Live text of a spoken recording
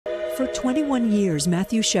For 21 years,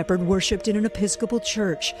 Matthew Shepard worshipped in an Episcopal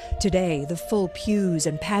church. Today, the full pews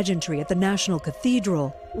and pageantry at the National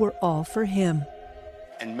Cathedral were all for him.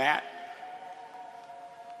 And Matt,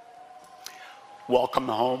 welcome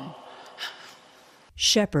home.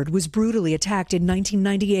 Shepard was brutally attacked in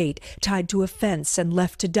 1998, tied to a fence and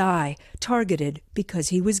left to die, targeted because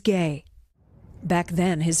he was gay. Back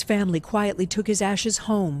then, his family quietly took his ashes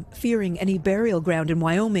home, fearing any burial ground in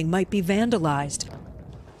Wyoming might be vandalized.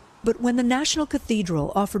 But when the National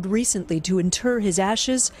Cathedral offered recently to inter his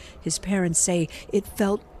ashes, his parents say it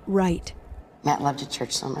felt right. Matt loved the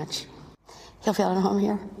church so much. He'll feel at home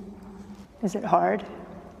here. Is it hard?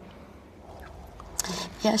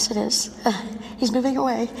 Yes, it is. He's moving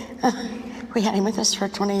away. We had him with us for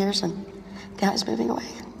 20 years, and now he's moving away.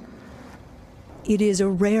 It is a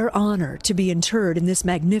rare honor to be interred in this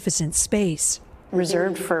magnificent space.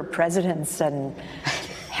 Reserved for presidents, and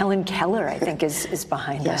Helen Keller, I think, is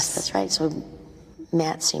behind us. Yes, that's right. So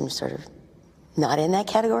Matt seems sort of not in that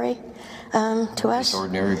category to us. Just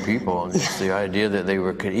ordinary people. And it's the idea that they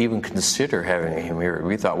could even consider having him here,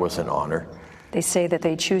 we thought was an honor. They say that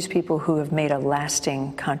they choose people who have made a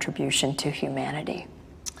lasting contribution to humanity.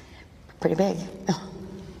 Pretty big.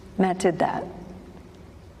 Matt did that.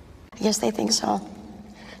 I guess they think so.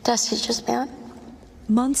 Dusty's just Matt.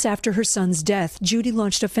 Months after her son's death, Judy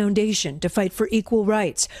launched a foundation to fight for equal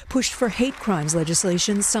rights, pushed for hate crimes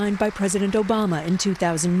legislation signed by President Obama in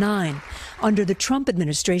 2009. Under the Trump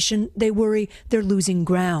administration, they worry they're losing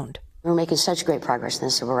ground. We're making such great progress in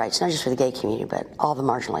the civil rights, not just for the gay community, but all the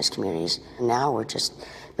marginalized communities. And now we're just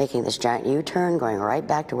making this giant U-turn, going right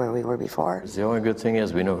back to where we were before. The only good thing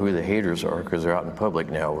is we know who the haters are because they're out in public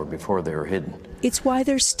now, where before they were hidden. It's why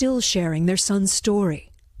they're still sharing their son's story.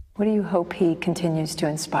 What do you hope he continues to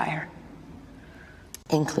inspire?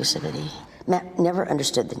 Inclusivity. Matt never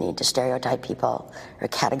understood the need to stereotype people or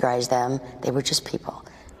categorize them. They were just people.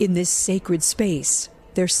 In this sacred space,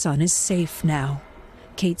 their son is safe now.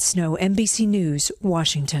 Kate Snow, NBC News,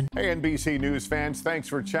 Washington. Hey, NBC News fans, thanks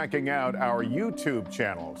for checking out our YouTube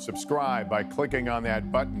channel. Subscribe by clicking on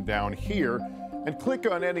that button down here and click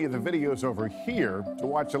on any of the videos over here to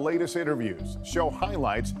watch the latest interviews, show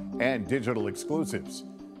highlights, and digital exclusives.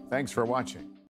 Thanks for watching.